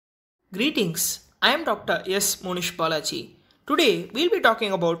Greetings, I am Dr. S. Monish Balaji. Today we'll be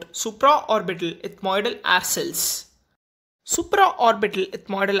talking about supraorbital ethmoidal air cells. Supraorbital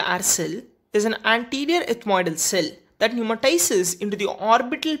ethmoidal air cell is an anterior ethmoidal cell that pneumatizes into the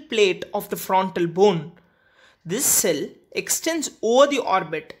orbital plate of the frontal bone. This cell extends over the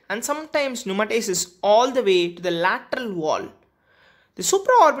orbit and sometimes pneumatizes all the way to the lateral wall. The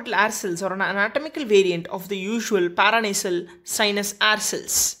supraorbital air cells are an anatomical variant of the usual paranasal sinus air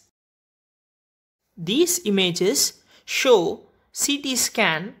cells. These images show CT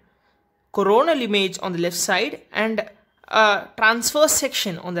scan, coronal image on the left side and a transverse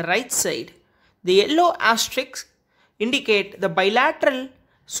section on the right side. The yellow asterisks indicate the bilateral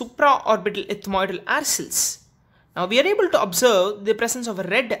supraorbital ethmoidal air cells. Now we are able to observe the presence of a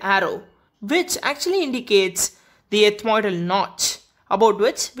red arrow which actually indicates the ethmoidal notch, about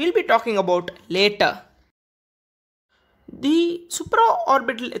which we will be talking about later. The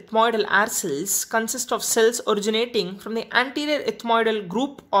supraorbital ethmoidal air cells consist of cells originating from the anterior ethmoidal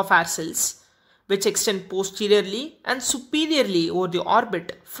group of air cells, which extend posteriorly and superiorly over the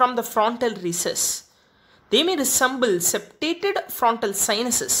orbit from the frontal recess. They may resemble septated frontal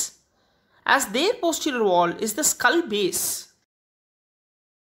sinuses, as their posterior wall is the skull base.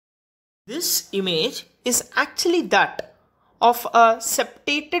 This image is actually that of a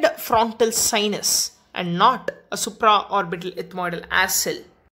septated frontal sinus and not a supraorbital ethmoidal air cell.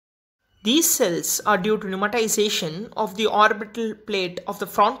 These cells are due to pneumatization of the orbital plate of the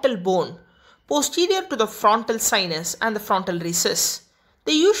frontal bone posterior to the frontal sinus and the frontal recess.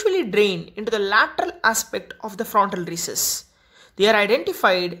 They usually drain into the lateral aspect of the frontal recess. They are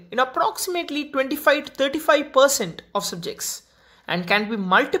identified in approximately 25 to 35% of subjects and can be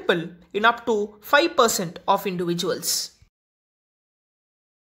multiple in up to 5% of individuals.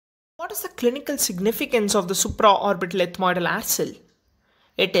 What is the clinical significance of the supraorbital ethmoidal air cell?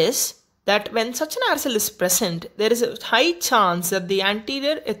 It is that when such an air cell is present, there is a high chance that the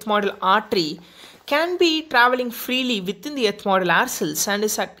anterior ethmoidal artery can be traveling freely within the ethmoidal air cells and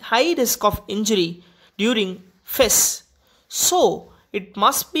is at high risk of injury during FIS. So, it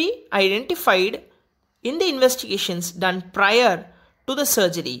must be identified in the investigations done prior to the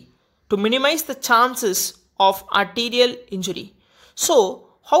surgery to minimize the chances of arterial injury. So,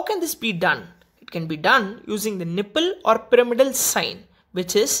 how can this be done? It can be done using the nipple or pyramidal sign,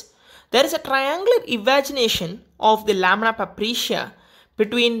 which is there is a triangular evagination of the lamina papyracea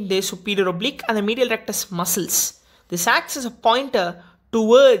between the superior oblique and the medial rectus muscles. This acts as a pointer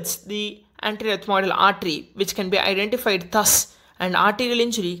towards the anterior ethmoidal artery, which can be identified thus, and arterial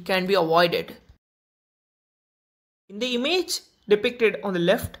injury can be avoided. In the image depicted on the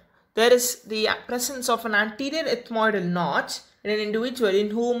left, there is the presence of an anterior ethmoidal notch in an individual in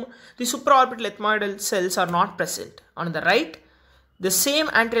whom the supraorbital ethmoidal cells are not present. On the right, the same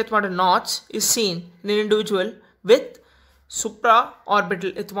anterior ethmoidal notch is seen in an individual with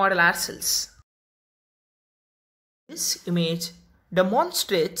supraorbital ethmoidal air cells. This image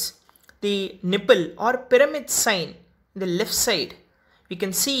demonstrates the nipple or pyramid sign in the left side. We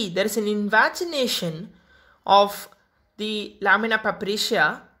can see there is an invagination of the lamina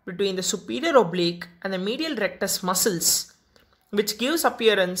papyracea between the superior oblique and the medial rectus muscles, which gives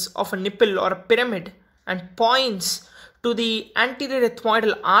appearance of a nipple or a pyramid and points to the anterior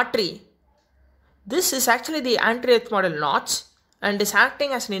ethmoidal artery. This is actually the anterior ethmoidal notch and is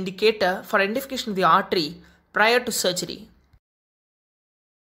acting as an indicator for identification of the artery prior to surgery.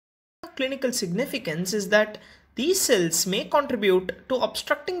 Clinical significance is that these cells may contribute to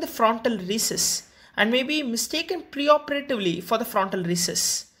obstructing the frontal recess and may be mistaken preoperatively for the frontal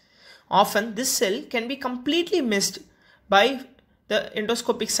recess. Often this cell can be completely missed by the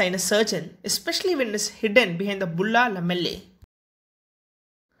endoscopic sinus surgeon, especially when it is hidden behind the bulla lamellae.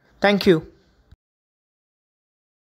 Thank you.